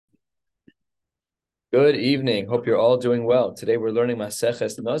Good evening. Hope you're all doing well. Today we're learning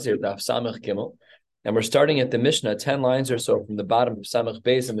Maseches Nazir Daf Samech Gimel, and we're starting at the Mishnah, 10 lines or so from the bottom of Samech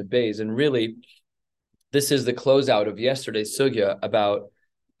Beis and Beis. And really, this is the closeout of yesterday's sugya about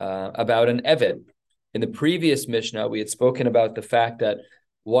an Eved. In the previous Mishnah, we had spoken about the fact that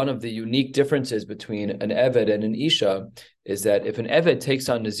one of the unique differences between an Eved and an Isha is that if an Eved takes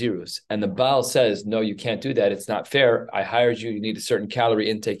on Nazirus and the Baal says, no, you can't do that, it's not fair, I hired you, you need a certain calorie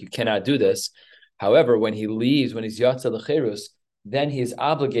intake, you cannot do this. However, when he leaves, when he's Yatza L'Cherus, then he is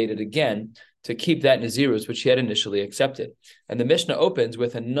obligated again to keep that Nazirus, which he had initially accepted. And the Mishnah opens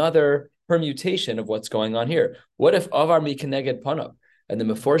with another permutation of what's going on here. What if Avar Mikeneged Panav? And the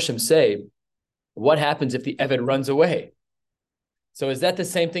Meforshim say, what happens if the Eved runs away? So is that the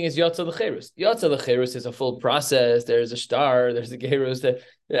same thing as Yatza L'Cherus? Yatza L'Cherus is a full process. There's a shtar, there's a gerus,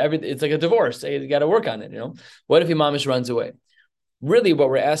 it's like a divorce. You got to work on it, What if Imamish runs away? Really, what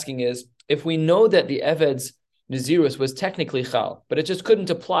we're asking is, if we know that the Eved's Nazirus was technically Chal, but it just couldn't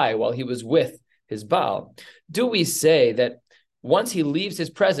apply while he was with his Baal, do we say that once he leaves his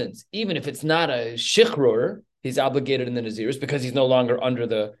presence, even if it's not a Shichrur, he's obligated in the Nazirus because he's no longer under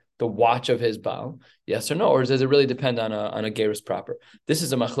the watch of his Baal? Yes or no? Or does it really depend on a gerus proper? This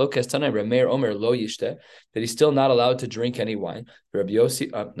is a machlokes Tanai, Rameir Omer lo yishte, that he's still not allowed to drink any wine. Rabbi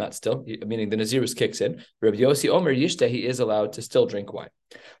Yossi, not still, meaning the Nazirus kicks in. Rabbi Yossi Omer yishte, he is allowed to still drink wine.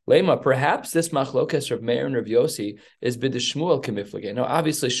 Lema, perhaps this machlokes Rav Meir and Rav Yossi is bid the Shmuel kemiflage. Now,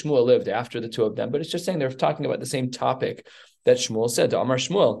 obviously Shmuel lived after the two of them, but it's just saying they're talking about the same topic that Shmuel said. To Amar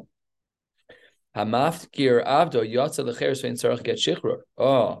Shmuel, Hamafkir Avdo Yatza L'Cheres Vein Tzarech Get Shichrur.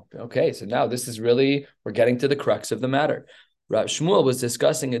 Oh, okay. So now this is really, we're getting to the crux of the matter. Rav Shmuel was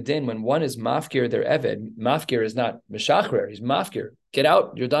discussing a din when one is mafkir their eved. Mafkir is not meshachrer, he's mafkir. Get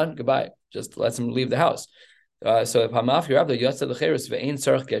out, you're done, goodbye. Just let him leave the house. So if Hamafkir Avdo Yatza L'Cheres Vein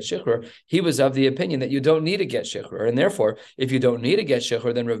Tzarech Get Shichrur, he was of the opinion that you don't need to get shichrur, and therefore, if you don't need to get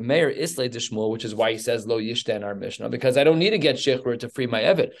shichrur, then Rav Meir islay de Shmuel, which is why he says lo yishta in our Mishnah, because I don't need to get shichrur to free my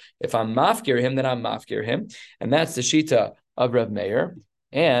eved. If I'm mafkir him, then I'm mafkir him, and that's the shita of Rav Meir.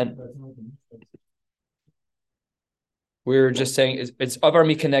 And we're just saying it's avar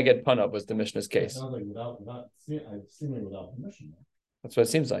mikeneged panav was the Mishnah's case. Sounds like seemingly without permission. That's what it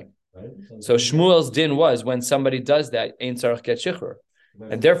seems like. Right? So Shmuel's din was when somebody does that, ein tzarech get shichrur,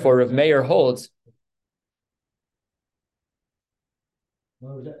 and therefore Rav Meir holds.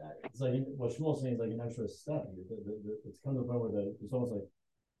 No, it's like what Shmuel's saying is like an extra step. It's come to the point where it's almost like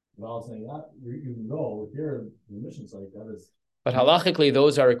Val saying that you can go here. The mission's like that is. But halachically,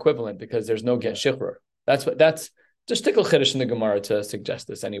 those are equivalent because there's no get shichrur. That's just tickle chiddush in the Gemara to suggest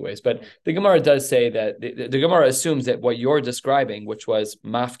this, anyways. But the Gemara does say that the Gemara assumes that what you're describing, which was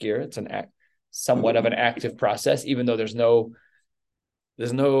mafkir, it's somewhat of an active process, even though there's no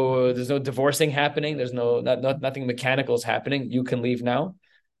divorcing happening. There's nothing mechanical is happening. You can leave now,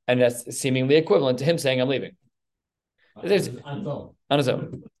 and that's seemingly equivalent to him saying, "I'm leaving." On his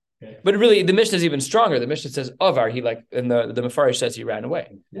own. Okay. But really, the Mishnah is even stronger. The Mishnah says, "Avar." He and the Mefarish says he ran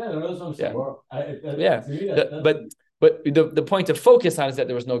away. Yeah, that's what I'm saying. But the point to focus on is that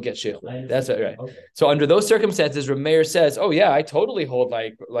there was no get shichlur. That's right. Okay. So under those circumstances, Rav Meir says, "Oh yeah, I totally hold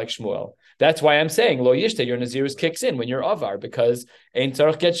like Shmuel. That's why I'm saying lo yishte, your nazirus kicks in when you're avar because ein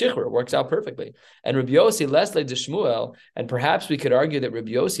tzarech get shichlur. It works out perfectly." And Rabbi Yossi lesle de Shmuel, and perhaps we could argue that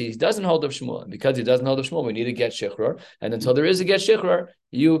Rabbi Yossi doesn't hold of Shmuel, and because he doesn't hold of Shmuel, we need to get shichlur. And until there is a get shichlur,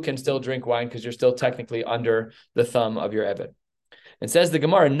 you can still drink wine because you're still technically under the thumb of your eved. And says the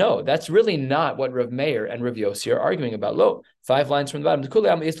Gemara, no, that's really not what Rav Meir and Rav Yossi are arguing about. Lo, 5 lines from the bottom.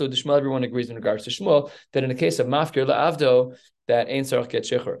 Everyone agrees in regards to Shmuel that in the case of mafkir la'avdo, that ein tzarech get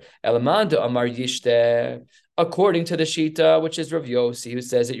shichrur. Elamando amar yishte, according to the shita, which is Rav Yossi, who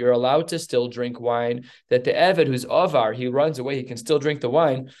says that you're allowed to still drink wine, that the eved who's avar, he runs away, he can still drink the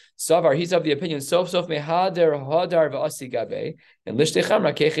wine. Savar, he's of the opinion, sof mehader hadar v'asi gabe, and lishtei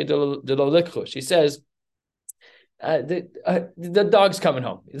chamra kechi de lo likchu. She says, the dog's coming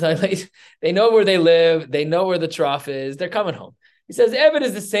home. They know where they live. They know where the trough is. They're coming home. He says, Evid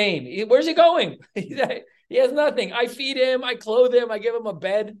is the same. Where's he going? He has nothing. I feed him. I clothe him. I give him a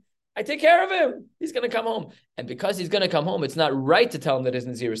bed. I take care of him. He's going to come home. And because he's going to come home, it's not right to tell him that his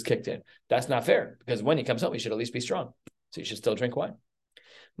Nazir is kicked in. That's not fair because when he comes home, he should at least be strong. So he should still drink wine.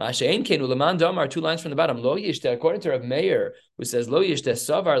 Mashein Ken Uleman Damar, 2 lines from the bottom. Lo yishte, according to Rav Meir, who says, Lo yishte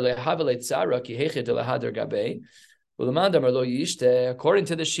savar lehavale tzara ki hechet lehader gabe. According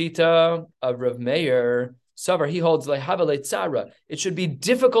to the shita of Rav Meir, Savar, he holds lehavale tzara. It should be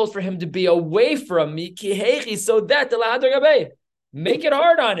difficult for him to be away from me, kihechi, so that the lahadar gabe. Make it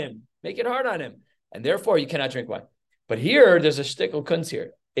hard on him. Make it hard on him. And therefore, you cannot drink wine. But here, there's a shtickle kunz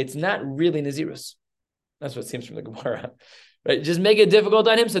here. It's not really Nazirus. That's what it seems from the Gemara. Right? Just make it difficult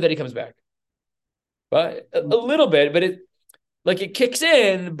on him so that he comes back. But a little bit, but it kicks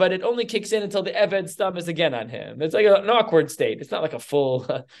in, but it only kicks in until the Eved's thumb is again on him. It's like an awkward state. It's not like a full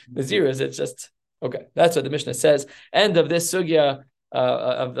Naziris. It's just, okay. That's what the Mishnah says. End of this sugya,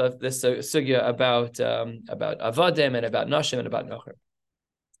 sugya about Avadim and about Nashim and about Nocher.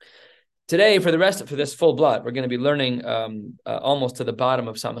 Today, for this full blot, we're going to be learning almost to the bottom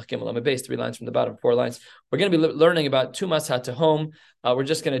of Samach Gimel Amud Beis, 3 lines from the bottom, 4 lines. We're going to be learning about Tumas HaTahom. We're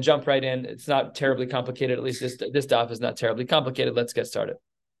just going to jump right in. It's not terribly complicated. At least this daf is not terribly complicated. Let's get started.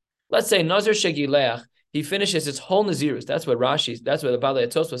 Let's say Nazir Shegileach, he finishes his whole Nazirus. That's what the Balei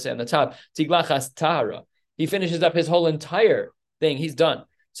Tos was saying on the top. Tiglachas Tahara. He finishes up his whole entire thing. He's done.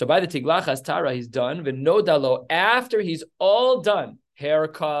 So by the Tiglachas Tahara, he's done. V'nodalo, after he's all done,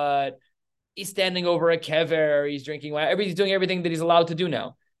 haircut, he's standing over a kever, he's drinking wine, he's doing everything that he's allowed to do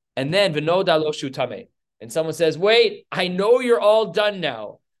now. And then v'nodalo shutame. And someone says, wait, I know you're all done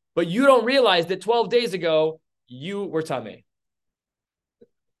now, but you don't realize that 12 days ago, you were tameh.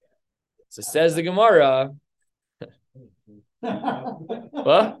 So says the Gemara.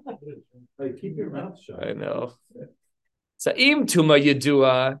 What? Like, keep your mouth shut. I know. Sa'im tuma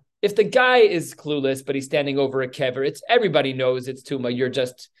yedua. If the guy is clueless, but he's standing over a kever, everybody knows it's tuma.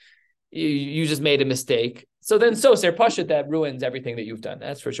 You just made a mistake. So then soser pashut, that ruins everything that you've done.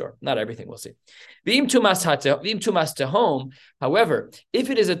 That's for sure. Not everything, we'll see. V'im tumas tahom. However,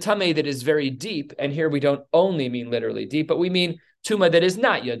 if it is a tameh that is very deep, and here we don't only mean literally deep, but we mean tuma that is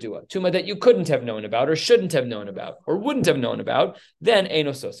not yadua, tuma that you couldn't have known about, or shouldn't have known about, or wouldn't have known about, then eino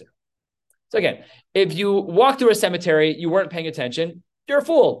soser. So again, if you walk through a cemetery, you weren't paying attention, you're a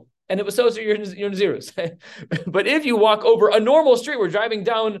fool. And it was soser, you're Nazirus. But if you walk over a normal street, we're driving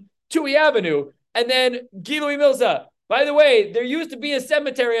down Tui Avenue, and then Gilui Milza. By the way, there used to be a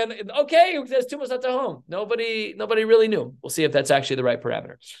cemetery who says Tumas HaTahom. Nobody really knew. We'll see if that's actually the right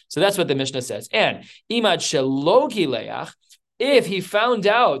parameter. So that's what the Mishnah says. And Imad Shelo Gileach, if he found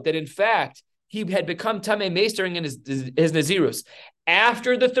out that in fact he had become Tameh Meis during his Nazirus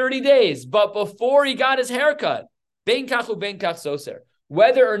after the 30 days, but before he got his haircut, Ben Kachu Ben Kach Soser,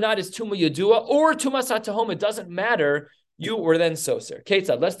 whether or not it's Tuma Yadua or Tumas HaTahom, it doesn't matter. You were then soser.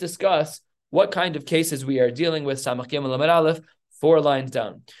 Ketzad, let's discuss what kind of cases we are dealing with. Samach Gimel Amud Aleph, 4 lines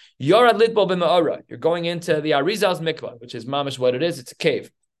down. Yorad litbol b'ma'ara. You're going into the Arizal's mikvah, which is mamish what it is. It's a cave.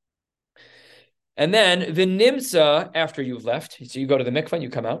 And then v'nimsa, after you've left, so you go to the mikvah and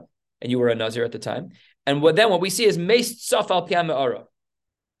you come out, and you were a nazir at the time. And what we see is meis tzaf al piyam me'ara.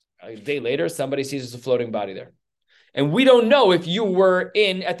 A day later, somebody sees there's a floating body there. And we don't know if you were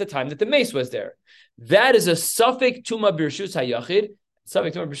in at the time that the mace was there. That is a suffix tuma b'rshus hayachid.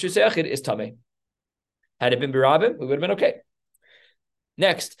 Suffix tuma b'rshus hayachid is tameh. Had it been birabim, we would have been okay.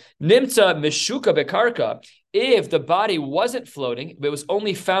 Next, nimtza meshuka bekarka. If the body wasn't floating, but it was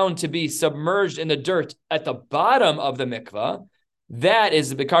only found to be submerged in the dirt at the bottom of the mikvah, that is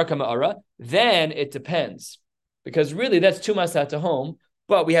the bekarka ma'ara. Then it depends, because really that's tumas hatahom.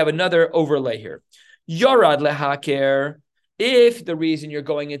 But we have another overlay here. Yorad lehaker. If the reason you're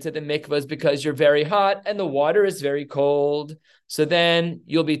going into the mikvah is because you're very hot and the water is very cold, so then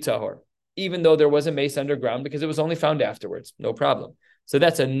you'll be tahor, even though there was a mace underground, because it was only found afterwards. No problem. So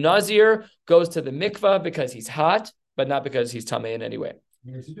that's a nazir, goes to the mikvah because he's hot, but not because he's tameh in any way.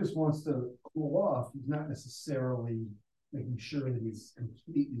 If he just wants to cool off, he's not necessarily making sure that he's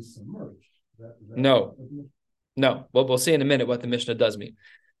completely submerged. No. Well, we'll see in a minute what the Mishnah does mean.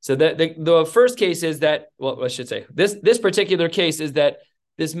 So the first case is that, well, I should say, this particular case is that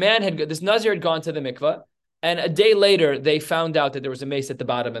this nazir had gone to the mikvah, and a day later they found out that there was a mace at the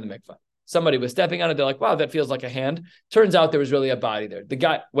bottom of the mikvah. Somebody was stepping on it. They're like, wow, that feels like a hand. Turns out there was really a body there. The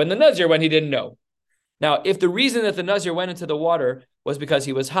guy, when the nazir went, he didn't know. Now, if the reason that the nazir went into the water was because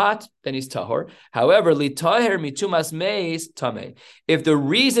he was hot, then he's tahor. However, li taher mitumas meis tameh. If the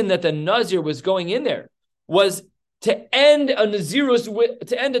reason that the nazir was going in there was to end a nazirus,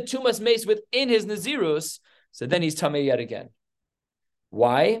 to end a tumas meis within his nazirus, so then he's tameh yet again.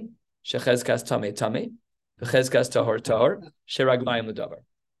 Why? Shechezkas tameh tameh, v'chezkas tahor tahor, sheraglayim l'davar.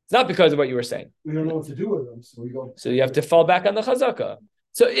 It's not because of what you were saying. We don't know what to do with them, so we go. So you have to fall back on the chazaka.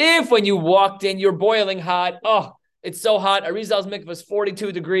 So if when you walked in, you're boiling hot, oh, it's so hot, Arizal's mikvah is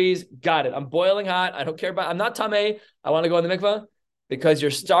 42 degrees, got it. I'm boiling hot, I don't care about, I'm not tameh, I want to go in the mikvah, because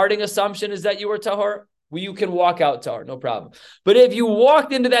your starting assumption is that you were tahor, well, you can walk out tahor, no problem. But if you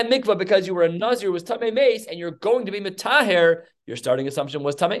walked into that mikvah because you were a nazir, was tameh meis, and you're going to be metaher, your starting assumption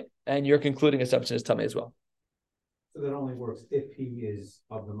was tameh, and your concluding assumption is tameh as well. So that only works if he is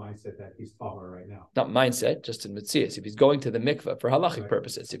of the mindset that he's tahor right now. Not mindset, just in Metzias. If he's going to the mikvah for halachic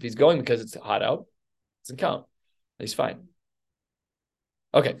purposes, if he's going because it's hot out, Doesn't count. He's fine.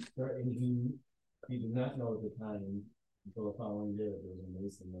 Okay. And he did not know at the time until the following day that there was a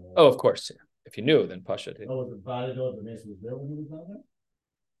mason there. Oh, of course. If you knew, then Pasha. Oh, was the body know the mason was there when he was down there?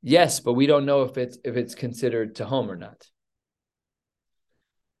 Yes, but we don't know if it's considered Tahom or not.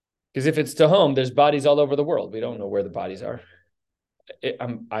 Because if it's Tahom, there's bodies all over the world. We don't know where the bodies are.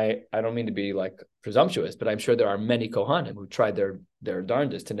 I don't mean to be like presumptuous, but I'm sure there are many Kohanim who tried their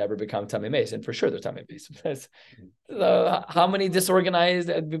darndest to never become Tamei Meis, and for sure they're Tamei Meis. How many disorganized?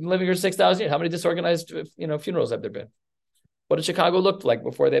 I've been living here 6,000 years. How many disorganized funerals have there been? What did Chicago look like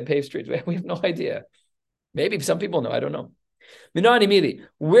before they had paved streets? We have no idea. Maybe some people know. I don't know.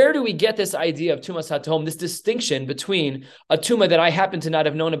 Where do we get this idea of Tumas HaTahom, this distinction between a Tumah that I happen to not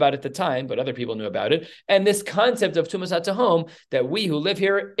have known about at the time, but other people knew about it, and this concept of Tumas HaTahom that we who live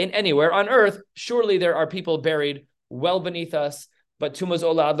here in anywhere on earth, surely there are people buried well beneath us, but Tumas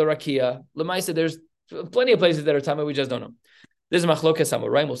Ola Ad L'Rakia. L'maisa, there's plenty of places that are Tameh, we just don't know. This is Machlokas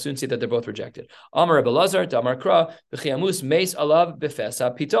Amoraim. We'll soon see that they're both rejected. Amar Rebbe Lazar, Damar Kra, B'chiamus Meis Alav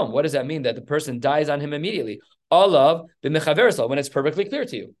B'fesa Pitom. What does that mean? That the person dies on him immediately. Alav B'mechaversal, when it's perfectly clear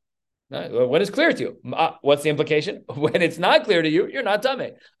to you. When it's clear to you. What's the implication? When it's not clear to you, you're not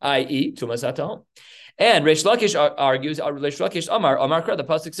Tameh, i.e. Tumas HaTahom. And Reish Lakish argues, Reish Lakish Amar Kra, the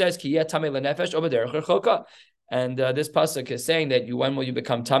pasuk says, Ki yeh Tameh lenefesh o b'derech rechoka. And this pasuk is saying that when will you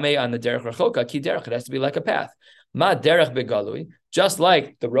become Tameh on the derech rechoka? Ki derech, it has to be like a path. Ma derech begalui, just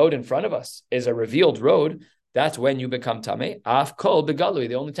like the road in front of us is a revealed road, that's when you become tamei. Af kol begalui,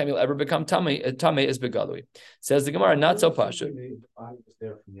 the only time you'll ever become tamei is begalui. Says the Gemara, not so pasha. The body was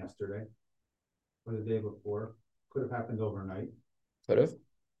there from yesterday or the day before. Could have happened overnight. Could have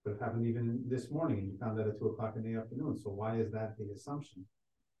happened even this morning, and you found that at 2:00 in the afternoon. So why is that the assumption?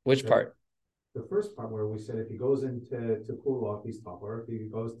 Which part? The first part where we said if he goes into cool off, he's tougher. If he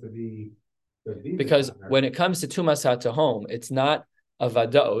goes to the because when it comes to Tumas HaTahom, it's not a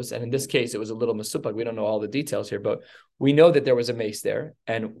Vadaos, and in this case, it was a little Mesupag. We don't know all the details here, but we know that there was a mace there,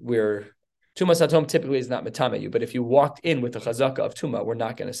 and Tumas HaTahom typically is not Metame you, but if you walked in with the Chazaka of Tuma, we're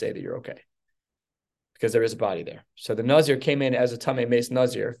not going to say that you're okay, because there is a body there. So the Nazir came in as a Tamei Mace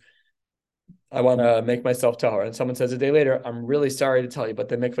Nazir. I want to make myself tahor, and someone says a day later, I'm really sorry to tell you, but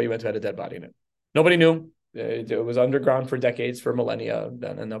the mikvah you went to had a dead body in it. Nobody knew. It was underground for decades, for millennia,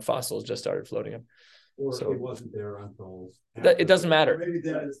 and the fossils just started floating in. Or so, it wasn't there until... It doesn't matter. Maybe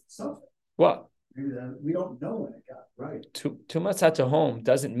that is something. What? Maybe that we don't know when it got right. Tumas HaTahom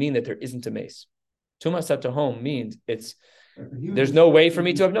doesn't mean that there isn't a mace. Tumas HaTahom means there's no way for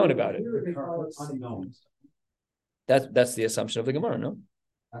me to have known about it. Unknown. That's the assumption of the Gemara, no?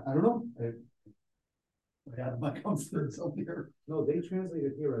 I don't know. No, they translate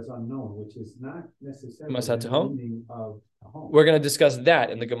it here as unknown, which is not necessarily the meaning of Tahom. We're going to discuss that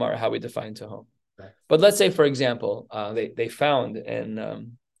in the Gemara, how we define Tahom. Right. But let's say, for example, they found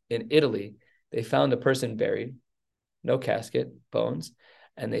in Italy, they found a person buried, no casket, bones,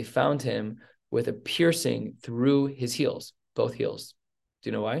 and they found him with a piercing through his heels, both heels. Do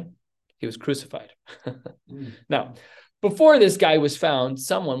you know why? He was crucified. Now, before this guy was found,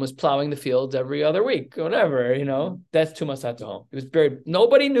 someone was plowing the fields every other week, whatever, that's Tumas HaTahom. He was buried.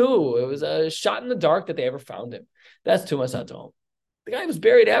 Nobody knew. It was a shot in the dark that they ever found him. That's Tumas HaTahom. The guy was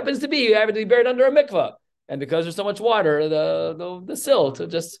buried. He happened to be buried under a mikvah. And because there's so much water, the silt,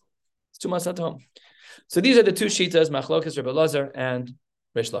 it's Tumas HaTahom. So these are the two shitas, Machlokas, Rebbe Lazar, and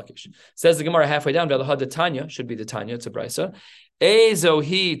Reish Lakish. Says the Gemara halfway down, the Tanya, should be the Tanya, it's a brisa.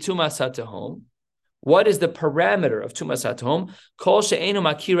 Ezohi Tumas HaTahom. What is the parameter of Tumas HaTahom? Kol she'enu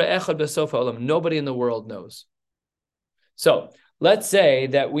makira echad b'sof ha'olam. Nobody in the world knows. So let's say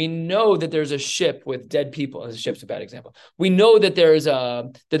that we know that there's a ship with dead people. A ship's a bad example. We know that there was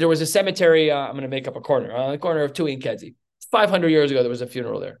a cemetery. I'm going to make up a corner on the corner of Tui and Kedzie. 500 years ago, there was a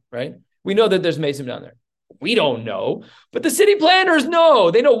funeral there, right? We know that there's Mason down there. We don't know, but the city planners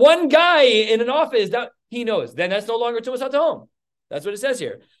know. They know one guy in an office that he knows. Then that's no longer Tumas HaTahom. That's what it says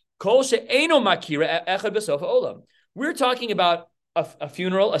here. We're talking about a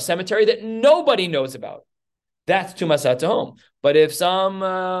funeral, a cemetery that nobody knows about. That's Tumas HaTahom. But if some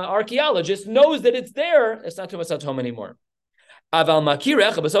archaeologist knows that it's there, it's not Tumas HaTahom anymore. Now,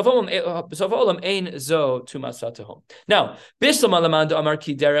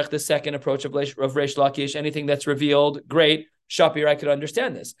 the second approach of Reish Lakish, anything that's revealed, great. Shapir, I could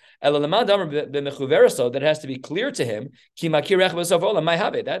understand this. That has to be clear to him.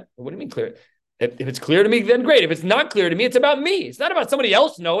 That, what do you mean clear? If it's clear to me, then great. If it's not clear to me, it's about me. It's not about somebody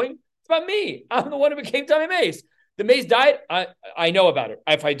else knowing. It's about me. I'm the one who became Tamei Meis. The mace died. I know about it.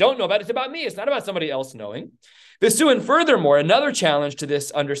 If I don't know about it, it's about me. It's not about somebody else knowing. Visu, and furthermore, another challenge to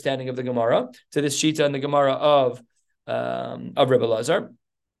this understanding of the Gemara, to this Shita in the Gemara of Rebbe Lazar.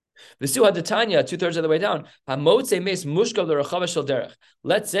 Visu hadatanya, 2/3 of the way down.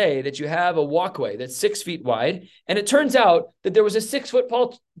 Let's say that you have a walkway that's 6 feet wide, and it turns out that there was a 6 foot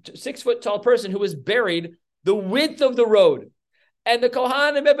tall person who was buried the width of the road, and the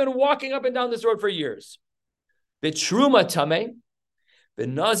Kohanim have been walking up and down this road for years. B'truma tameh,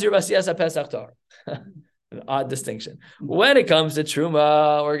 b'nazir b'siyas pesach tar. An odd distinction. When it comes to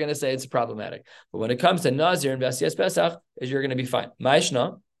truma, we're going to say it's problematic. But when it comes to nazir and b'siyas pesach, you're going to be fine.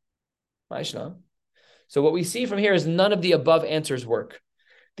 Ma'ishna. So what we see from here is none of the above answers work.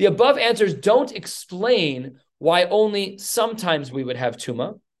 The above answers don't explain why only sometimes we would have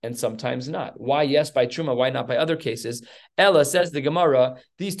tuma and sometimes not. Why yes by truma, why not by other cases? Ella, says the Gemara,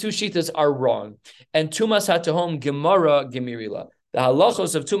 these two shitas are wrong. And tumas hatahom Gemara gemirila. The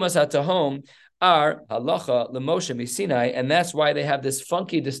halachos of tumas hatahom are halacha lemoshe misinai, and that's why they have this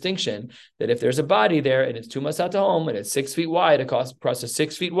funky distinction that if there's a body there and it's tumas hatahom and it's 6 feet wide across a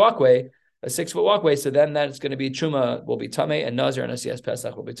 6 foot walkway, so then that's going to be truma will be tameh, and nazir and asiyas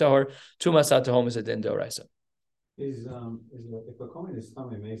pesach will be tahor. Tumas hatahom is a din d'oraisa. Is if a kohen is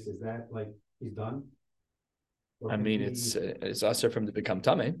tameh mace, is that like he's done? I mean, it's also from to become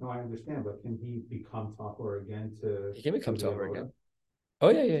tameh. No, I understand, but can he become tahor again? He can become tahor again. Oh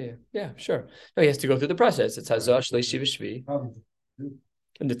yeah, sure. No, he has to go through the process. It's hazah shleishi v'shvi.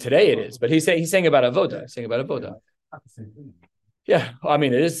 And today it is, but he's saying about avoda. Yeah, I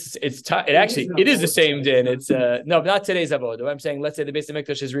mean, it is the same din. It's no, not today's avoda. I'm saying, let's say the Beis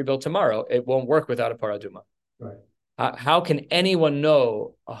Hamikdash is rebuilt tomorrow. It won't work without a paraduma. Right. How can anyone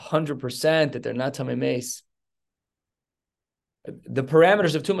know 100% that they're not tamei meis? The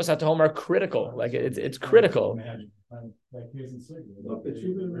parameters of tumas hatahom are critical. Like it's critical.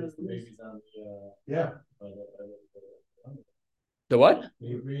 The what?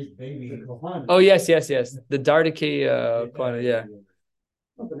 Oh yes. The Dardiki yeah.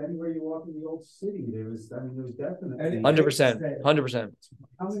 But anywhere you walk in the old city, there was definitely 100%. How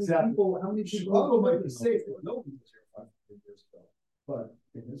many people might be safe? No, but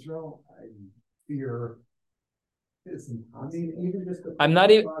in Israel, I fear. Even just I'm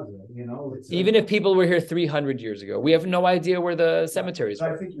not even. Even if people were here 300 years ago, we have no idea where the cemeteries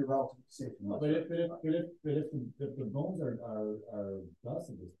were. I think you're relatively safe. But if the bones are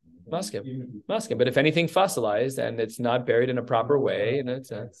Muskim. But if anything fossilized and it's not buried in a proper way, and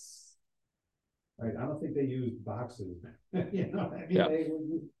it's right. I don't think they use boxes. They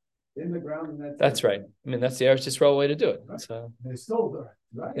in the ground. And that's right. I mean, that's the Eretz Yisrael way to do it. Right. So they still do it,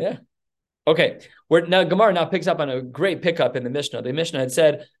 right? Yeah. Okay, Gemara now picks up on a great pickup in the Mishnah. The Mishnah had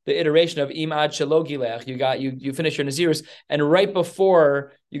said the iteration of imad shelo gilech. You finish your nazirus, and right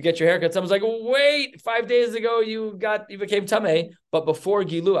before you get your haircut, someone's like, "Wait, 5 days ago you became tameh, but before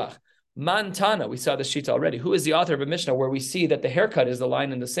giluach." Mantana, we saw the shita already. Who is the author of a Mishnah where we see that the haircut is the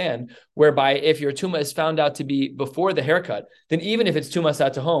line in the sand, whereby if your tuma is found out to be before the haircut, then even if it's tumas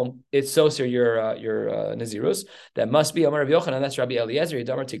hatahom, it's soser your nazirus. That must be Amar Rabbi Yochanan. That's Rabbi Eliezer.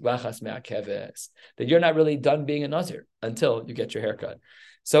 That you're not really done being a nazir until you get your haircut.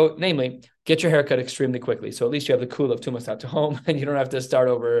 So, namely, get your haircut extremely quickly. So at least you have the cool of tumas hatahom, and you don't have to start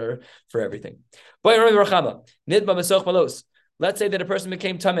over for everything. Let's say that a person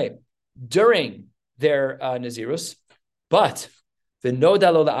became tameh during their nazirus, but he didn't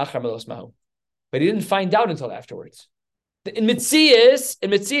find out until afterwards. In Mitzias,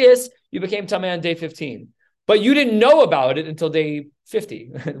 you became tameh on day 15, but you didn't know about it until day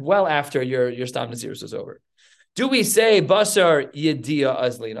 50, well after your stam nazirus was over. Do we say basar yedia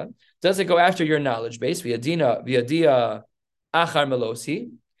azlina? Does it go after your knowledge base? V'yadia achar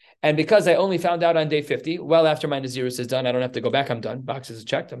melosi. And because I only found out on day 50, well after my nazirus is done, I don't have to go back, I'm done. Boxes is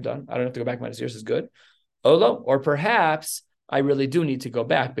checked, I'm done. I don't have to go back, my nazirus is good. Olo, or perhaps I really do need to go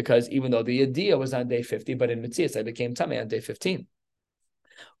back because even though the idea was on day 50, but in Mitzias I became tameh on day 15.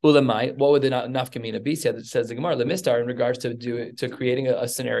 Ulamai, what would the nafkamina be? Says the Gemara, Lemistar, in regards to creating a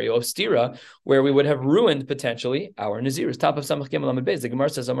scenario of stira where we would have ruined potentially our nazirus. Top of Samach Gimel Amud Beis. The Gemara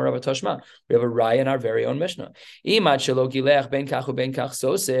says, Amar Rav Toshma, we have a raya in our very own Mishnah. Imad shelo gilech ben kachu ben kach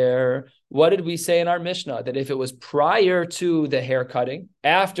soser. What did we say in our Mishnah? That if it was prior to the hair cutting,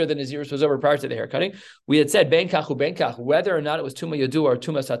 after the nazirus was over, prior to the hair cutting, we had said ben kach, whether or not it was tuma yadu or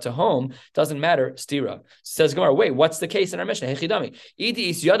tuma satahom, doesn't matter. Stira. Says Gemara, wait, what's the case in our Mishnah? Hechidami.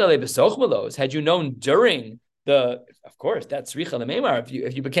 Had you known during of course, that's Richa Lememar.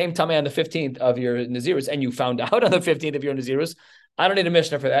 If you became tameh on the 15th of your nazirus and you found out on the 15th of your nazirus, I don't need a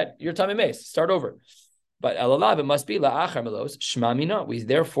Mishnah for that. You're tameh meis. Start over. But alalav, it must be la'achar melos shma mina. We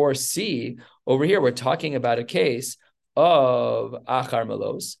therefore see over here, we're talking about a case of achar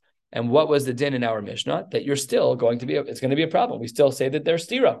melos. And what was the din in our Mishnah? That you're still going to be, it's going to be a problem. We still say that there's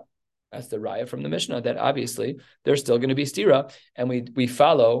stira. That's the raya from the Mishnah, that obviously there's still going to be stira. And we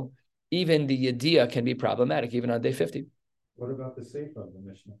follow, even the yediyah can be problematic, even on day 50. What about the seif of the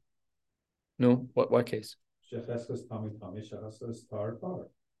Mishnah? No, what case?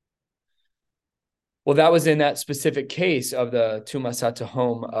 Well, that was in that specific case of the tumasat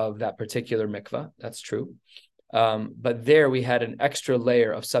home of that particular mikvah. That's true. But there we had an extra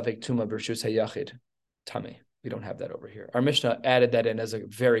layer of Savek Tuma Bershus Hayachid Tame. We don't have that over here. Our Mishnah added that in as a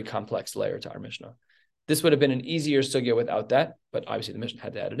very complex layer to our Mishnah. This would have been an easier sugya without that, but obviously the Mishnah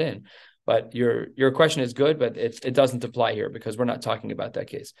had to add it in. But your question is good, but it doesn't apply here because we're not talking about that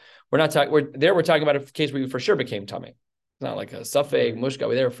case. We're talking about a case where we for sure became Tame. It's not like a Safek, Mushka.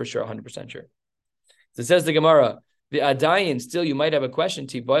 We're there for sure, 100% sure. So it says the Gemara, the Adayin, still you might have a question,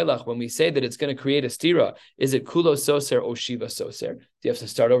 Tiboilach, when we say that it's going to create a stira, is it kulo soser or shiva soser? Do you have to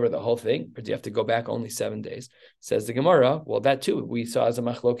start over the whole thing, or do you have to go back only 7 days? Says the Gemara, well, that too, we saw as a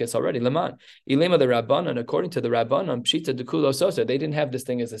machlokes already. Leman, Ilema the Rabbanan, according to the Rabbanan, Pshita de kulo soser, they didn't have this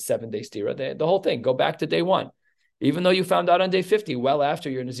thing as a 7-day stira. The whole thing, go back to day 1. Even though you found out on day 50, well after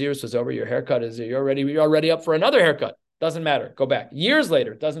your Nazirus was over, your haircut is, you're already up for another haircut. Doesn't matter. Go back. Years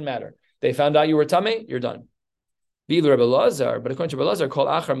later, doesn't matter. They found out you were tamei, you're done. But according to Rabbi Lazar, called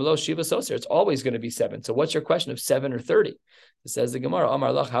achar melos shiva soser, it's always going to be 7. So what's your question of 7 or 30? It says the Gemara, Amar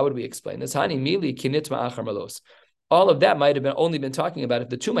Lach, how would we explain this? Hani mili kinitma achar melos. All of that might have been only been talking about if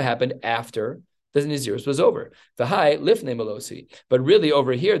the tuma happened after the Nazirus was over. V'hai lifnei melosi. But really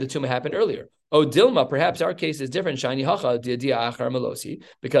over here, the tuma happened earlier. Oh, Dilma, perhaps our case is different, Shani Hacha, Diadia Achar Melosi,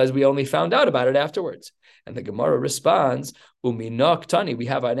 because we only found out about it afterwards. And the Gemara responds, Uminok Tani, we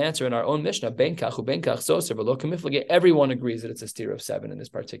have an answer in our own Mishnah, Benkachu Benkach Soser, Velo Kamiflage. Everyone agrees that it's a steer of 7 in this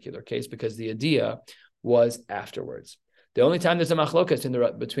particular case, because the idea was afterwards. The only time there's a machlokas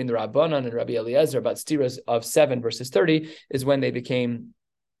between the Rabbanan and Rabbi Eliezer about steeras of 7 versus 30 is when they became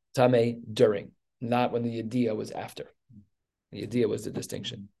Tameh during, not when the idea was after. The idea was the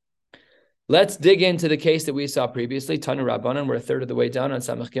distinction. Let's dig into the case that we saw previously. Tanu Rabbanan, we're a third of the way down on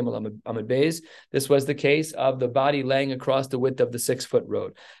Samach Gimel Amud Beis. This was the case of the body laying across the width of the 6-foot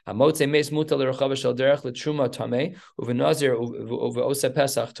road.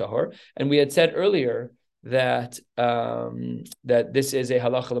 And we had said earlier that that this is a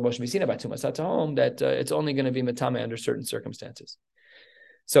halacha l'moshe misina by tumasat home, that it's only going to be matame under certain circumstances.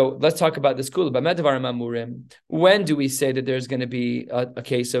 So let's talk about this kula. When do we say that there's going to be a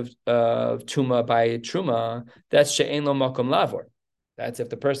case of tuma by truma? That's she'ein lo makom lavor. That's if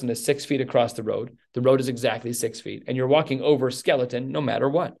the person is 6 feet across the road is exactly 6 feet, and you're walking over skeleton no matter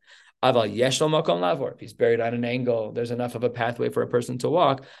what. Aval yesh lo makom lavor. If he's buried on an angle, there's enough of a pathway for a person to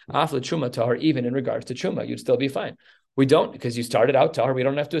walk. Af le truma tahor, even in regards to truma, you'd still be fine. We don't, because you started out tahor. We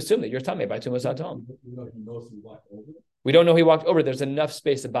don't have to assume that you're tamei by tumas home. We don't know he walked over. There's enough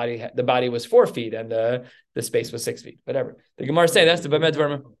space. The body was 4 feet and the space was 6 feet. Whatever. The Gemara is saying that's the Bemed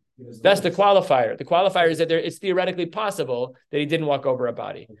Verma. That's the qualifier. The qualifier is that it's theoretically possible that he didn't walk over a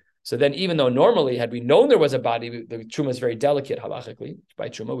body. So then, even though normally, had we known there was a body, the truma is very delicate halachically. By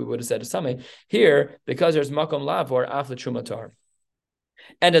truma, we would have said a sameh. Here, because there's makom lavor after truma tar.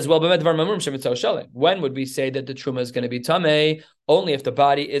 And as well, when would we say that the truma is going to be tameh? Only if the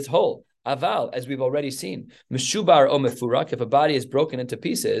body is whole. Aval, as we've already seen, mishubar o mefurak, if a body is broken into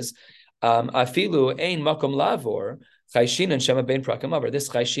pieces, afilu ein makom lavor, chayshinan shema bein prakim avar. This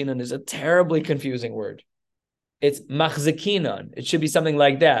chayshinan is a terribly confusing word. It's machzekinan. It should be something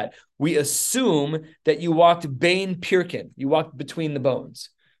like that. We assume that you walked bein pirkin. You walked between the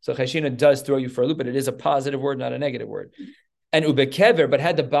bones. So chayshinan does throw you for a loop, but it is a positive word, not a negative word. And ubekever, but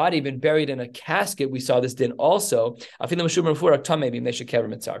had the body been buried in a casket, we saw this din also. This we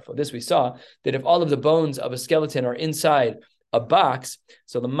saw that if all of the bones of a skeleton are inside a box,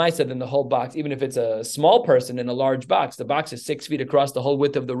 so the maisa, then the whole box, even if it's a small person in a large box, the box is 6 feet across the whole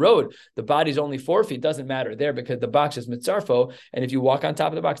width of the road. The body's only 4 feet, doesn't matter there because the box is mitzarfo. And if you walk on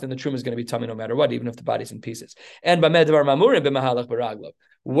top of the box, then the truma is going to be tummy no matter what, even if the body's in pieces. And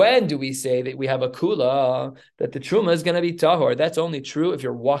when do we say that we have a kula that the truma is going to be tahor? That's only true if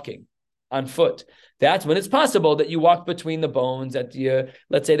you're walking on foot. That's when it's possible that you walk between the bones. That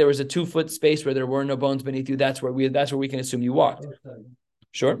let's say there was a 2-foot space where there were no bones beneath you. That's where we can assume you walked.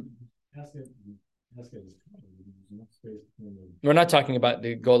 Sure. We're not talking about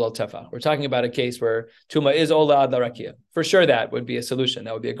the Gol al Tefach. We're talking about a case where Tuma is Ola ad Rakia. For sure, that would be a solution.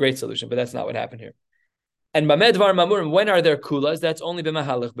 That would be a great solution, but that's not what happened here. And b'medvar mamurim, when are there kulas? That's only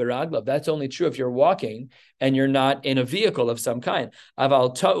b'mahalach beraglav. That's only true if you're walking and you're not in a vehicle of some kind.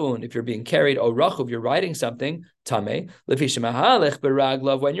 Aval ta'un, if you're being carried, or rachuv, you're riding something, tameh. Lefi shemahalach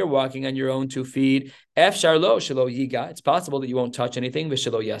beraglav, when you're walking on your own 2 feet, efshar lo shelo yiga. It's possible that you won't touch anything,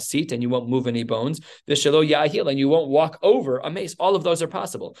 v'shelo yasit, and you won't move any bones, v'shelo yahil, and you won't walk over a mace. All of those are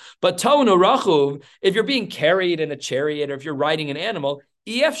possible. But ta'un or rachuv, if you're being carried in a chariot or if you're riding an animal,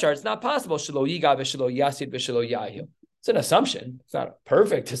 EF-shar, it's not possible. It's an assumption. It's not a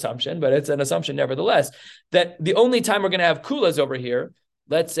perfect assumption, but it's an assumption nevertheless, that the only time we're going to have kulas over here,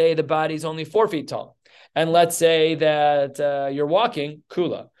 let's say the body's only 4 feet tall, and let's say that you're walking,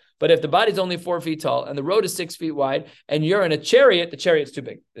 kula. But if the body's only 4 feet tall and the road is 6 feet wide and you're in a chariot, the chariot's too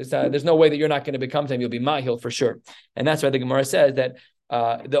big. There's no way that you're not going to become time. You'll be mahil for sure. And that's why the Gemara says that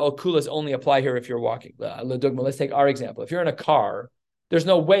the okulas only apply here if you're walking. Let's take our example. If you're in a car, there's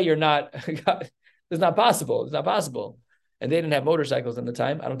no way you're not. It's not possible. It's not possible. And they didn't have motorcycles in the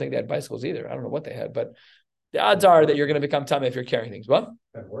time. I don't think they had bicycles either. I don't know what they had, but the odds are that you're going to become tamei if you're carrying things. What?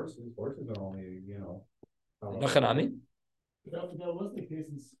 And horses are only, Nachanami. That was the case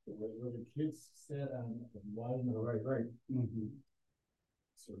where the kids sat on the right. Mm-hmm.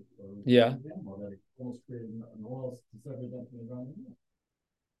 So, yeah. That almost created an oil to separate them from the ground.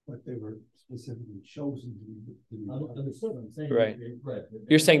 But they were specifically chosen to be understood. I'm saying right.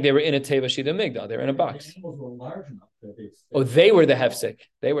 You're saying they were in a teva shida migdal. They were in a box. The animals were large enough that they were the hefsek.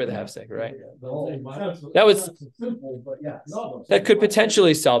 They were the hefsek, right? That was simple, but yeah. That could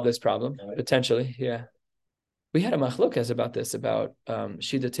potentially solve this problem. Potentially, yeah. We had a machlokas about this, about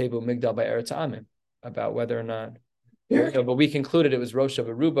shida tevu migdal by eretz amim, about whether or not. But we concluded it was rosh of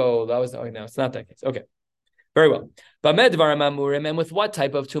a rubo. That was no, it's not that case. Okay. Very well. And with what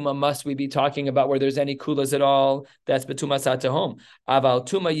type of tuma must we be talking about where there's any kulas at all? That's betumas atahom. Aval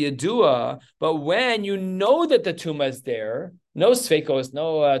tuma yedua. But when you know that the tuma is there, no sfekos,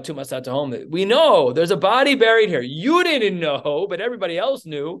 no tumas atahom. We know there's a body buried here. You didn't know, but everybody else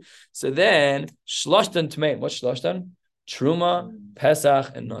knew. So then, shloshtan tmeim. What's shloshtan? Truma,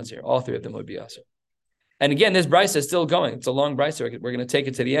 Pesach, and Nazir. All 3 of them would be asur. And again, this brisa is still going. It's a long brisa. We're going to take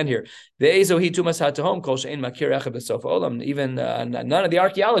it to the end here. Even none of the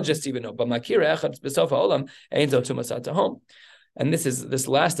archaeologists even know. But and this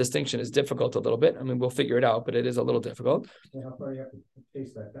last distinction is difficult a little bit. I mean, we'll figure it out, but it is a little difficult. How far you have to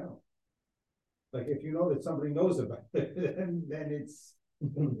chase that down? Like if you know that somebody knows about it, then it's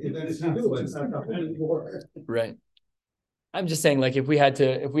not anymore. Right. I'm just saying, like, if we had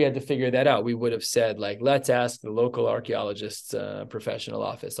to figure that out, we would have said, like, let's ask the local archaeologist's professional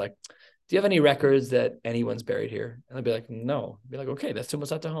office, like, do you have any records that anyone's buried here? And they'd be like, no. I'd be like, okay, that's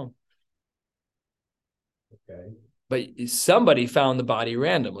tumas atahom. Okay. But somebody found the body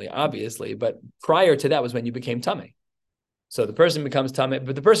randomly, obviously. But prior to that was when you became tamei. So the person becomes tamei,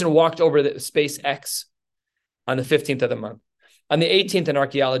 but the person walked over the space X on the 15th of the month. On the 18th, an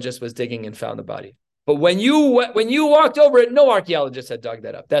archaeologist was digging and found the body. But when you walked over it, no archaeologist had dug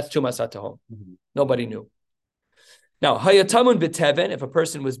that up. That's tumas atahom. Mm-hmm. Nobody knew. Now, hayatamun b'teven, if a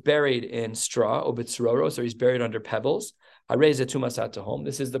person was buried in straw, or b'tzroros, or he's buried under pebbles, hareza tumas atahom.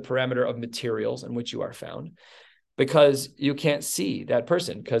 This is the parameter of materials in which you are found, because you can't see that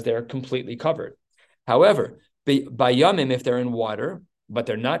person because they're completely covered. However, by yamim, if they're in water, but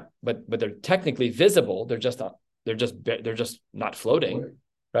they're not, but they're technically visible, they're just not floating,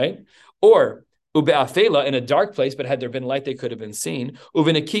 right? Or ube'afela, in a dark place, but had there been light, they could have been seen.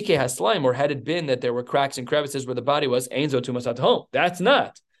 Uvenekike haslaim, or had it been that there were cracks and crevices where the body was, einzo tumas atahom. That's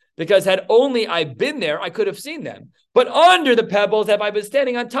not. Because had only I been there, I could have seen them. But under the pebbles, if I been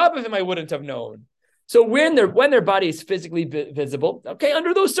standing on top of him, I wouldn't have known. So when their body is physically visible, okay,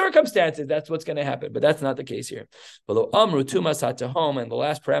 under those circumstances, that's what's going to happen. But that's not the case here. Below amru tumas atahom, and the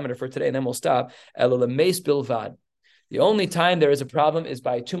last parameter for today, and then we'll stop. Elo meis bilvad. The only time there is a problem is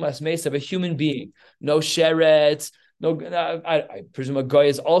by tumas meis of a human being. No sherets, no. I presume a goy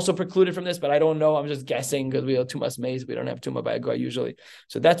is also precluded from this, but I don't know. I'm just guessing because we have tumas meis. We don't have tuma by a goy usually.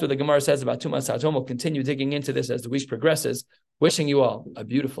 So that's what the Gemara says about tumas atahom. We'll continue digging into this as the week progresses. Wishing you all a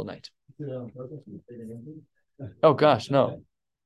beautiful night. Oh gosh, no.